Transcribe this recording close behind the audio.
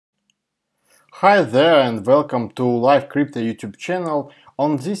Hi there and welcome to Live Crypto YouTube channel.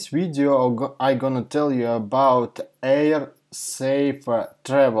 On this video I'm gonna tell you about AirSave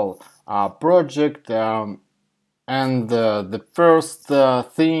travel project and the first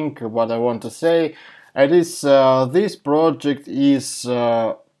thing what I want to say it is this project is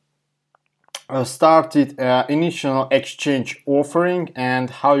started initial exchange offering, and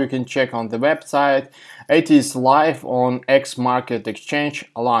how you can check on the website. It is live on X Market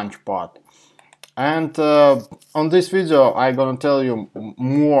Exchange Launchpad. And on this video I'm gonna tell you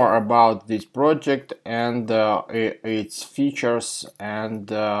more about this project and its features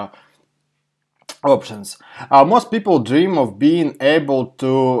and options. Most people dream of being able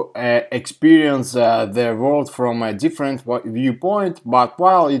to experience the world from a different viewpoint, but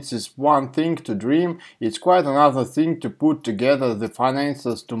while it is one thing to dream, it's quite another thing to put together the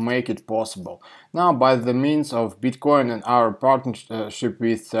finances to make it possible. Now, by the means of Bitcoin and our partnership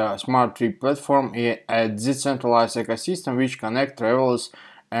with Smart Trip platform, a decentralized ecosystem which connects travelers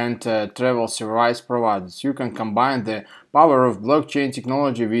and travel service providers. You can combine the power of blockchain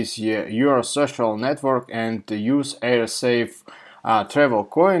technology with your social network and use AirSave travel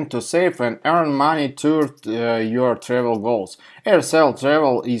coin to save and earn money toward your travel goals. AirSave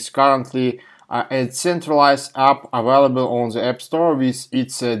Travel is currently a centralized app available on the App Store with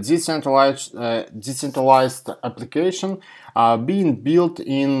its decentralized application being built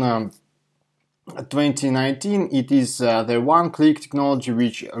in 2019. It is the one-click technology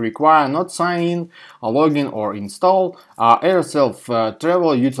which require not sign in, login or install. AirSave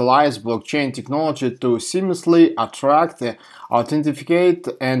Travel utilizes blockchain technology to seamlessly attract, authenticate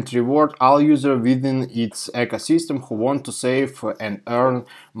and reward all users within its ecosystem who want to save and earn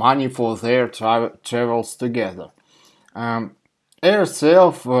money for their travels together.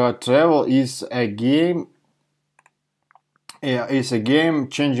 AirSave Travel is a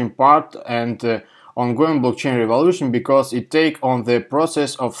game-changing part and ongoing blockchain revolution, because it takes on the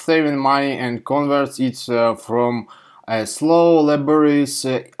process of saving money and converts it from a slow, laborious,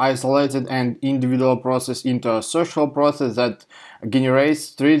 isolated and individual process into a social process that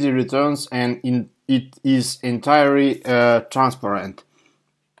generates 3D returns, and it is entirely transparent.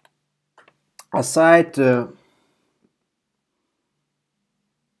 Aside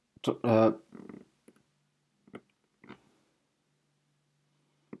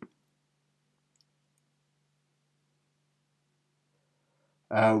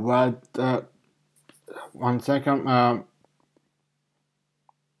one second.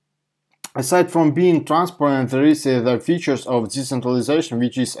 Aside from being transparent, there is the features of decentralization,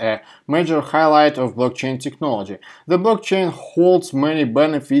 which is a major highlight of blockchain technology. The blockchain holds many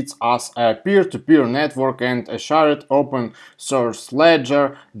benefits as a peer-to-peer network and a shared open source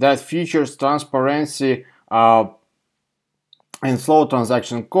ledger that features transparency and slow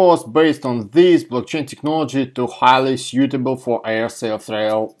transaction costs. Based on this blockchain technology to highly suitable for AirSave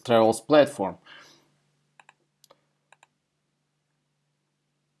Travel's platform.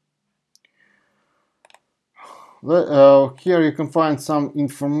 Here you can find some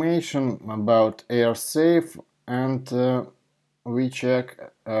information about AirSave, and we check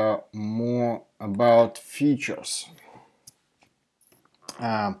more about features.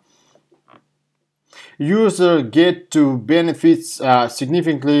 Users get to benefit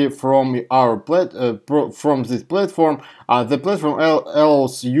significantly from from this platform. The platform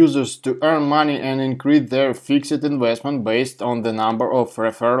allows users to earn money and increase their fixed investment based on the number of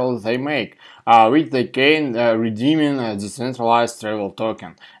referrals they make, which they can redeeming a decentralized travel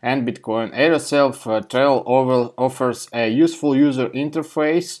token and Bitcoin. AirSave Travel offers a useful user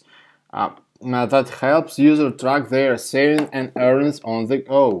interface that helps users track their savings and earnings on the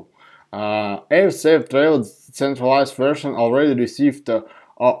go. AirSave Travel's centralized version already received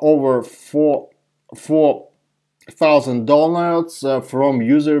over 4,000 downloads from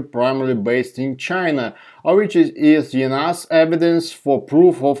users primarily based in China, which is enough evidence for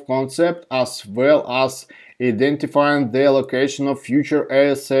proof of concept, as well as identifying the location of future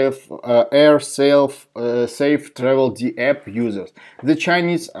AirSave Travel D app users. The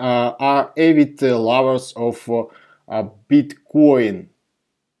Chinese are avid lovers of Bitcoin.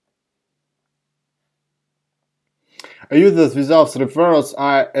 Users without referrals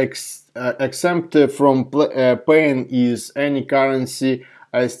are exempt from paying is any currency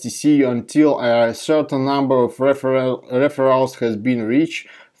STC until a certain number of referrals has been reached.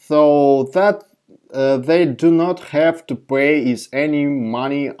 So that they do not have to pay is any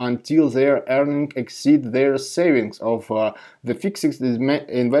money until their earnings exceed their savings of the fixed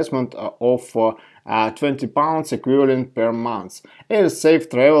investment of £20 equivalent per month. AirSave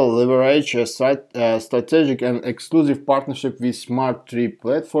Travel leverage a strategic and exclusive partnership with Smart Tree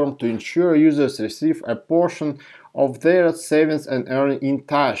platform to ensure users receive a portion of their savings and earn in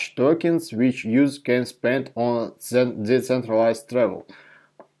cash tokens, which users can spend on decentralized travel.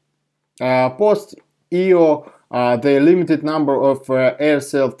 Post EO, the limited number of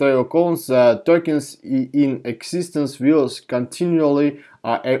AirSave travel coins tokens in existence will continually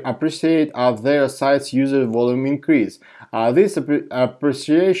appreciate as their site's user volume increase. This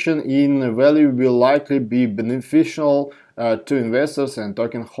appreciation in value will likely be beneficial to investors and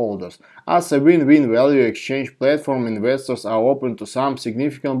token holders. As a win-win value exchange platform, investors are open to some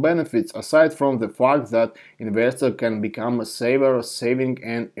significant benefits aside from the fact that investors can become a saver, saving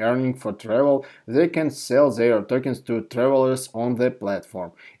and earning for travel. They can sell their tokens to travelers on the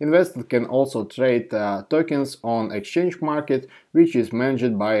platform. Investors can also trade tokens on exchange market, which is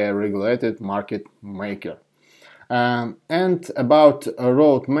managed by a regulated market maker. And about a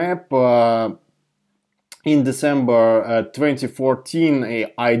roadmap, in December 2014,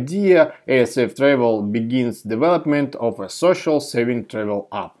 idea AirSave Travel begins development of a social saving travel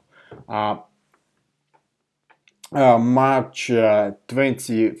app. March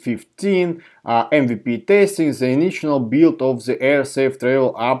 2015, MVP testing. The initial build of the AirSave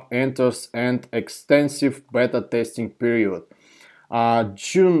Travel app enters an extensive beta testing period.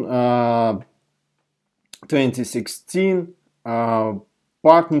 June 2016,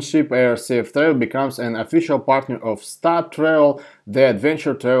 partnership AirSave Travel becomes an official partner of Star Travel, the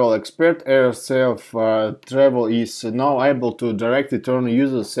adventure travel expert. AirSave Travel is now able to directly turn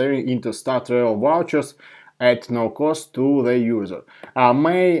user saving into Star Travel vouchers at no cost to the user.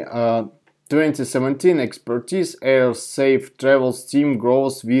 May 2017 expertise. AirSave Travel's team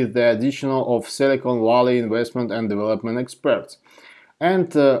grows with the addition of Silicon Valley investment and development experts.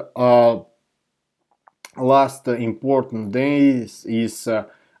 And last important day is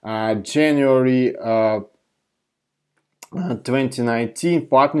January 2019.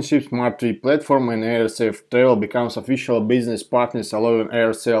 Partnership Smart Tree platform and AirSave Travel becomes official business partners, allowing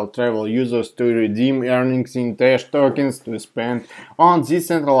AirSave Travel users to redeem earnings in Dash tokens to spend on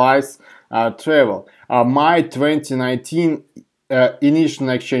decentralized travel. May 2019 initial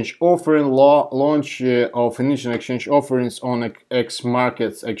exchange offering, launch of initial exchange offerings on X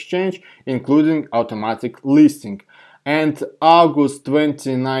Markets exchange, including automatic listing. And August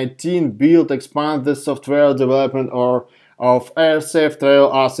 2019, build, expand the software development of AirSave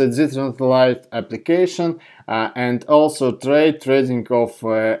Travel as a decentralized application, and also trading of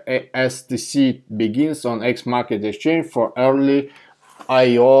STC begins on X Market exchange for early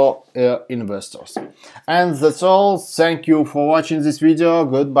IO investors. And that's all. Thank you for watching this video.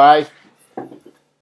 Goodbye.